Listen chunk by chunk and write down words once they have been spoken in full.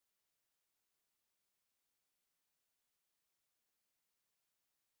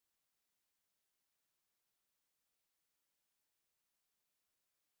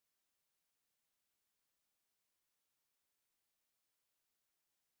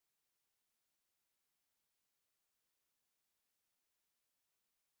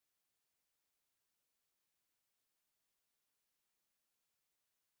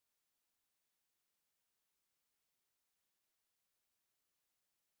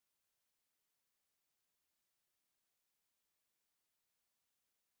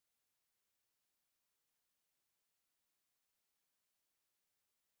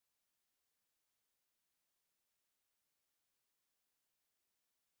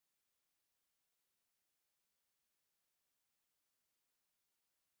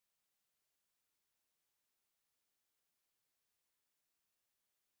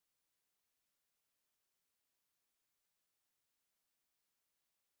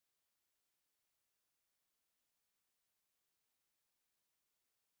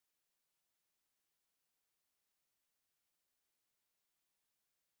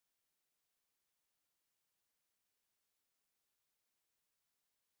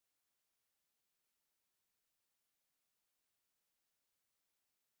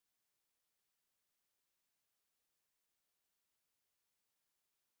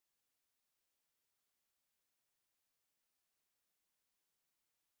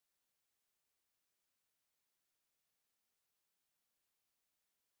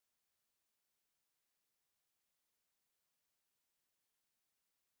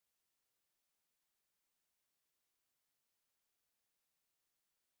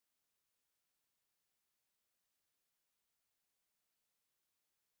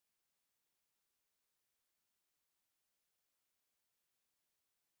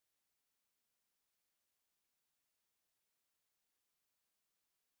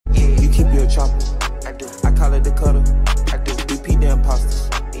keep you a chopper. I do. I call it the cutter. I do. Repeat the imposters.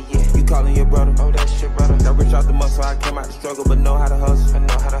 Yeah. You calling your brother. Oh, that shit, brother. Got rich off the muscle. I came out the struggle, but know how to hustle. I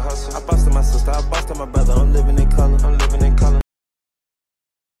know how to hustle. I busted my sister. I busted my brother. I'm living in color. I'm living in color.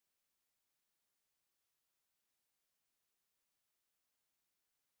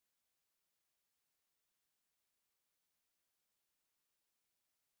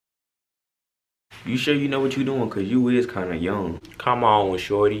 You sure you know what you doing? Cause you is kinda young. Come on,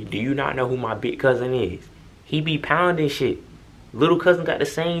 shorty. Do you not know who my big cousin is? He be pounding shit. Little cousin got the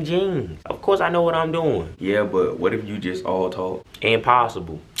same genes. Of course I know what I'm doing. Yeah, but what if you just all talk?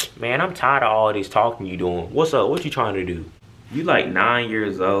 Impossible. Man, I'm tired of all this talking you doing. What's up? What you trying to do? You like 9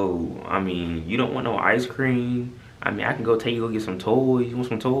 years old. I mean, you don't want no ice cream? I mean, I can go take you go get some toys. You want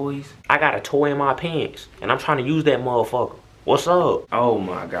some toys? I got a toy in my pants, and I'm trying to use that motherfucker. What's up? Oh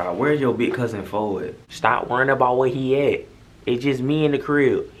my God, where's your big cousin Forward? Stop worrying about where he at. It's just me in the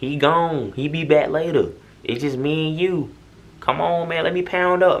crib. He gone. He be back later. It's just me and you. Come on, man. Let me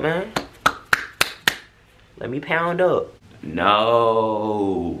pound up, man. Let me pound up.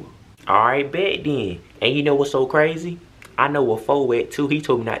 No. All right, bet then. And you know what's so crazy? I know where Fo at too. He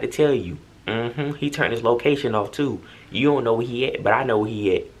told me not to tell you. He turned his location off too. You don't know where he at, but I know where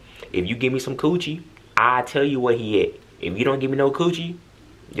he at. If you give me some coochie, I'll tell you where he at. If you don't give me no coochie,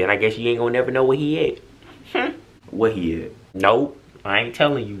 then I guess you ain't gonna never know where he at. Where he at? Nope. I ain't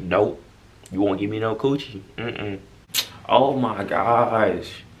telling you. Nope. You won't give me no coochie. Oh my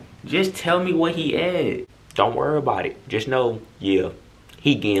gosh. Just tell me where he at. Don't worry about it. Just know, yeah,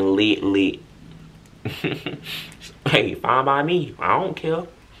 he getting lit. Hey, fine by me. I don't care.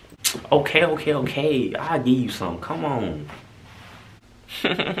 Okay. I'll give you some. Come on.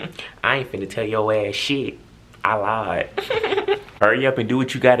 I ain't finna tell your ass shit. I lied. Hurry up and do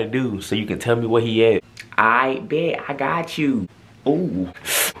what you gotta do so you can tell me where he at. I bet. I got you. Ooh.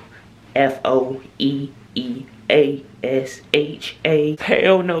 F-O-E-E-A-S-H-A.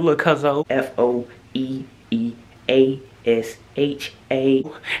 Hell no, look, cuzzo. F-O-E-E-A-S-H-A.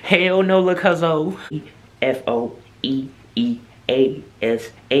 Hell no, look, cuzzo. F-O-E-E-A-S-H-A.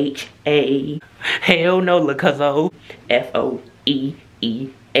 Hell no, look, cuzzo. F-O-E-E-A-S-H-A.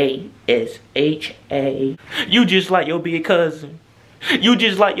 You just like your big cousin. You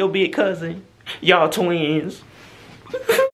just like your big cousin. Y'all twins.